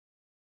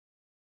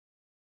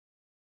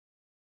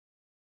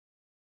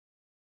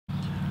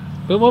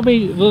But what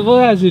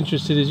I was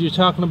interested is you're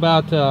talking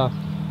about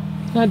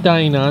not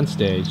dying on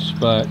stage,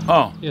 but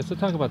yeah. So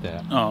talk about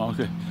that. Oh,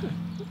 okay.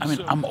 I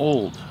mean, I'm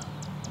old.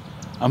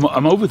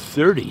 I'm over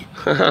 30.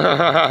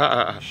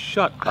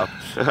 Shut up.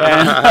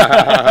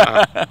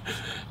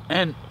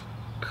 And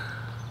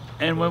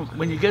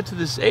when you get to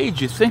this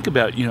age, you think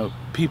about, you know,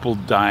 people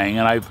dying,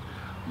 and I've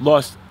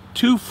lost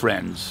 2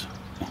 friends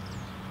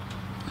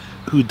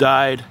who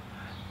died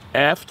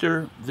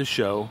after the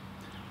show,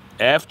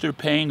 after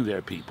paying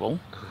their people,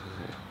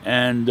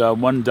 and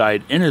one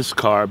died in his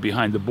car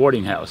behind the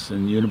boarding house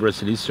in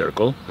University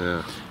Circle.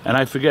 Yeah. And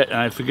I forget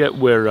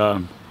where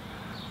Al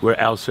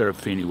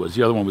Serafini was.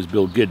 The other one was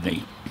Bill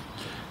Gidney.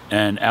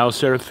 And Al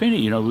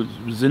Serafini, you know,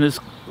 was in his.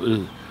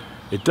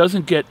 It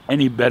doesn't get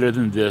any better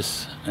than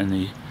this, and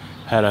he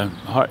had a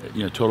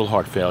total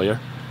heart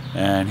failure,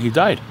 and he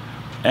died.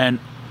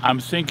 And I'm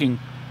thinking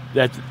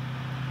that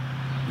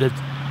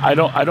I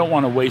don't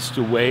want to waste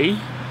away.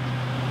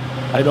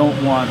 I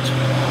don't want.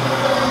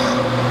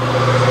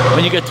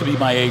 When you get to be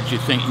my age, you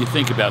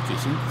think about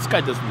these. And this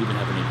guy doesn't even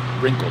have any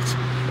wrinkles.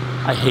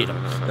 I hate him.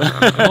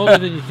 Older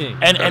than you think.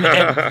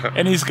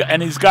 And he's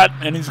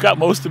got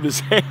most of his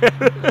hair.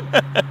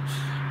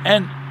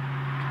 And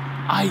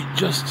I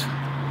just,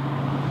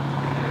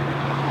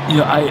 you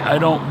know, I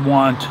don't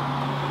want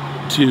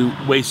to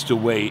waste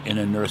away in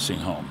a nursing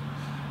home.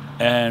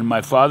 And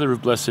my father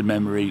of blessed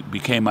memory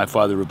became my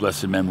father of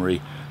blessed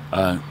memory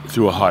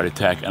through a heart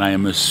attack, and I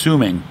am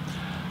assuming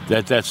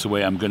that that's the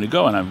way I'm going to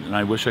go, and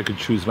I wish I could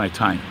choose my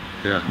time.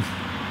 Yeah.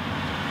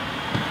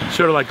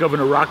 Sort of like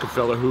Governor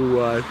Rockefeller,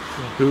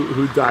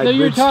 who died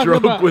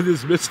mid-stroke with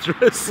his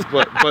mistress.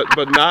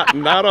 but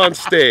not on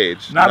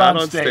stage. Not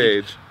on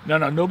stage. No,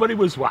 nobody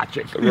was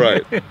watching.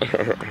 Right.